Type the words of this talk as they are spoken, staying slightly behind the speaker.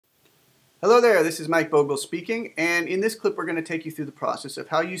Hello there, this is Mike Bogle speaking, and in this clip we're going to take you through the process of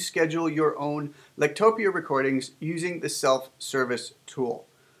how you schedule your own Lectopia recordings using the self-service tool.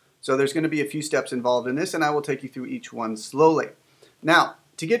 So there's going to be a few steps involved in this, and I will take you through each one slowly. Now,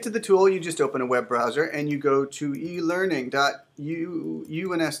 to get to the tool, you just open a web browser and you go to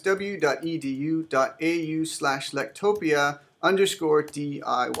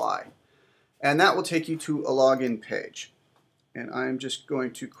elearning.unsw.edu.au/lectopia_DIY. And that will take you to a login page. And I'm just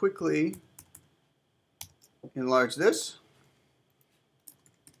going to quickly enlarge this.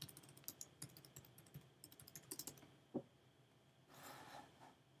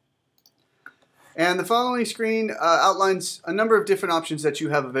 And the following screen outlines a number of different options that you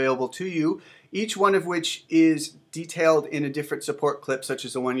have available to you, each one of which is detailed in a different support clip, such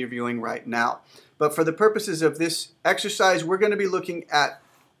as the one you're viewing right now. But for the purposes of this exercise, we're going to be looking at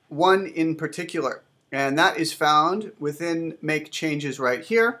one in particular, and that is found within Make Changes right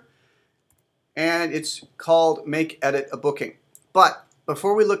here, and it's called Make Edit a Booking. But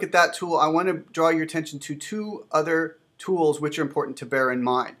before we look at that tool, I want to draw your attention to two other tools which are important to bear in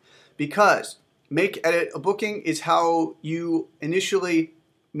mind, because Make Edit a Booking is how you initially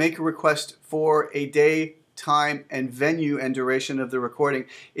make a request for a day, time, and venue and duration of the recording.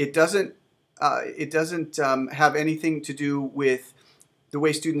 It doesn't have anything to do with the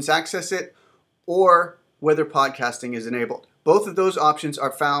way students access it or whether podcasting is enabled. Both of those options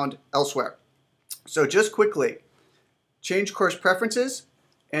are found elsewhere. So just quickly, change course preferences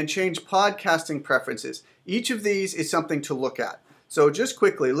and change podcasting preferences. Each of these is something to look at. So just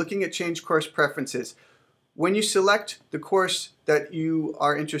quickly, looking at change course preferences, when you select the course that you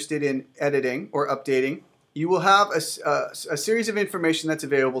are interested in editing or updating, you will have a series of information that's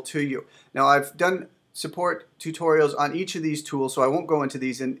available to you. Now, I've done support tutorials on each of these tools, so I won't go into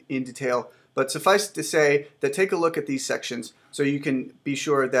these in detail, but suffice to say that take a look at these sections so you can be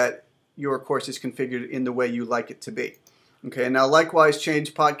sure that your course is configured in the way you like it to be. Okay, now likewise,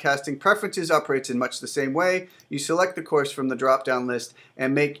 change podcasting preferences operates in much the same way. You select the course from the drop-down list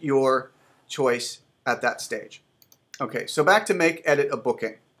and make your choice at that stage. Okay, so back to Make Edit a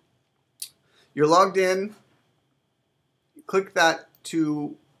Booking. You're logged in, click that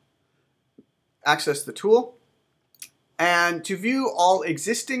to access the tool, and to view all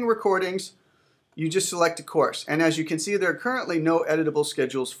existing recordings, you just select a course. And as you can see, there are currently no editable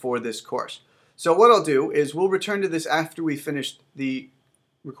schedules for this course. So what I'll do is we'll return to this after we finish the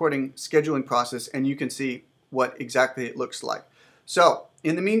recording scheduling process, and you can see what exactly it looks like. So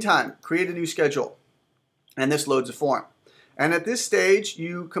in the meantime, create a new schedule, and this loads a form. And at this stage,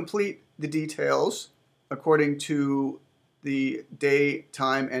 you complete the details according to the day,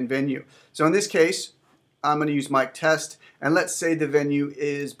 time, and venue. So in this case, I'm going to use mic test, and let's say the venue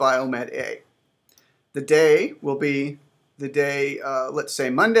is Biomed A. The day will be the day, let's say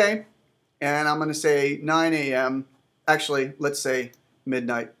Monday, and I'm going to say 9 a.m. Actually, let's say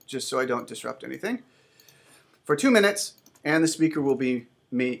midnight, just so I don't disrupt anything, for 2 minutes, and the speaker will be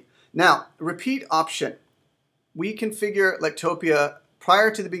me. Now, repeat option. We configure Lectopia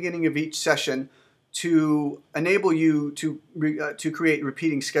prior to the beginning of each session to enable you to create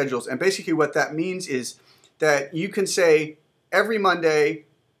repeating schedules. And basically what that means is that you can say every Monday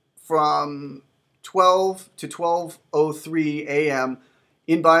from 12 to 12:03 a.m.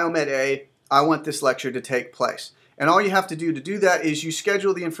 in Biomed A, I want this lecture to take place. And all you have to do that is you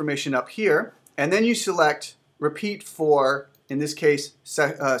schedule the information up here, and then you select repeat for, in this case,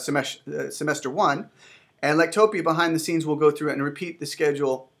 semester 1, and Lectopia behind the scenes will go through and repeat the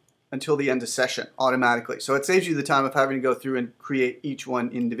schedule until the end of session automatically. So it saves you the time of having to go through and create each one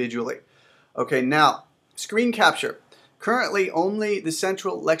individually. Okay, now, screen capture. Currently, only the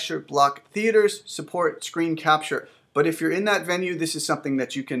Central Lecture Block theaters support screen capture. But if you're in that venue, this is something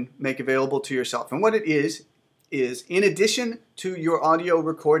that you can make available to yourself. And what it is in addition to your audio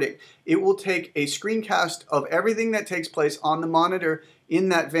recording, it will take a screencast of everything that takes place on the monitor in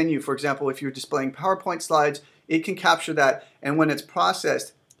that venue. For example, if you're displaying PowerPoint slides, it can capture that. And when it's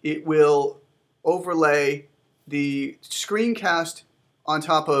processed, it will overlay the screencast on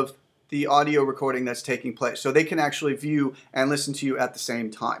top of the audio recording that's taking place. So they can actually view and listen to you at the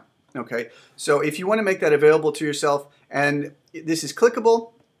same time. Okay, so if you want to make that available to yourself, and this is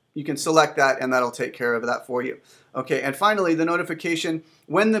clickable, you can select that and that'll take care of that for you. Okay, and finally, the notification,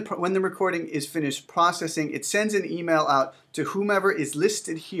 when the recording is finished processing, it sends an email out to whomever is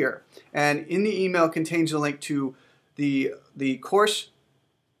listed here. And in the email contains a link to the course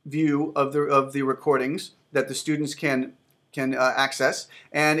view of the recordings that the students can access,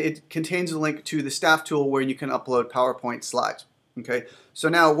 and it contains a link to the staff tool where you can upload PowerPoint slides. Okay, so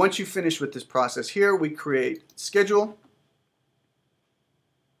now once you finish with this process here, we create schedule,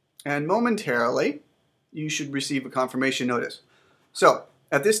 and momentarily you should receive a confirmation notice. So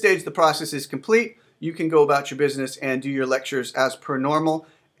at this stage the process is complete. You can go about your business and do your lectures as per normal,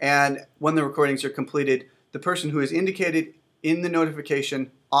 and when the recordings are completed, the person who is indicated in the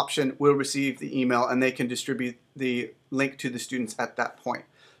notification option will receive the email and they can distribute the link to the students at that point.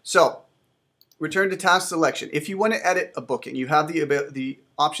 So return to task selection. If you want to edit a booking, you have the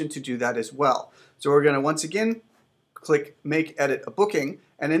option to do that as well. So we're going to once again click Make Edit a Booking,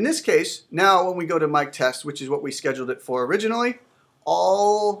 and in this case, now when we go to Mic Test, which is what we scheduled it for originally,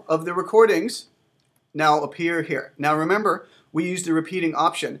 all of the recordings now appear here. Now remember, we used the repeating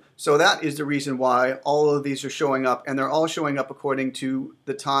option, so that is the reason why all of these are showing up, and they're all showing up according to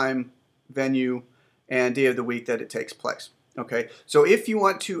the time, venue, and day of the week that it takes place. Okay, so if you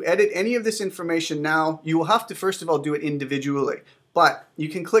want to edit any of this information now, you will have to first of all do it individually, but you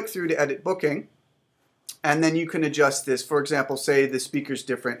can click through to Edit Booking, and then you can adjust this. For example, say the speaker's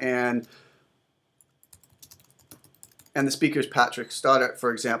different, and the speaker's Patrick Stoddart,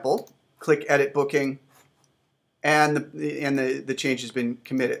 for example. Click Edit Booking, and the change has been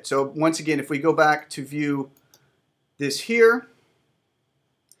committed. So once again, if we go back to view this here,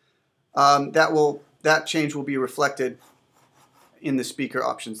 that change will be reflected in the speaker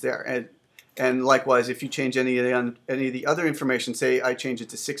options there. And likewise, if you change any of the other information, say I change it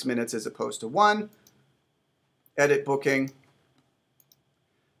to 6 minutes as opposed to 1, Edit Booking,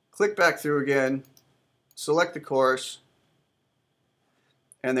 click back through again, select the course,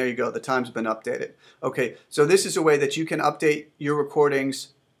 and there you go, the time's been updated. Okay, so this is a way that you can update your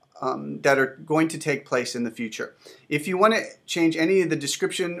recordings that are going to take place in the future. If you want to change any of the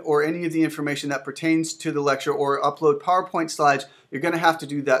description or any of the information that pertains to the lecture or upload PowerPoint slides, you're going to have to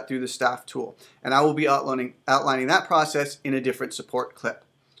do that through the staff tool. And I will be outlining that process in a different support clip.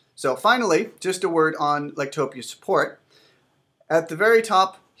 So finally, just a word on Lectopia support. At the very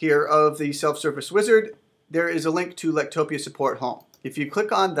top here of the Self-Service Wizard, there is a link to Lectopia Support Home. If you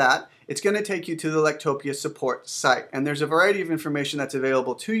click on that, it's going to take you to the Lectopia support site, and there's a variety of information that's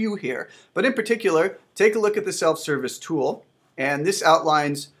available to you here. But in particular, take a look at the self-service tool, and this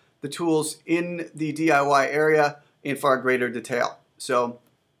outlines the tools in the DIY area in far greater detail. So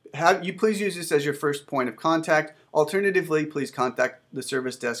please use this as your first point of contact. Alternatively, please contact the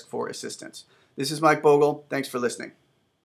service desk for assistance. This is Mike Bogle. Thanks for listening.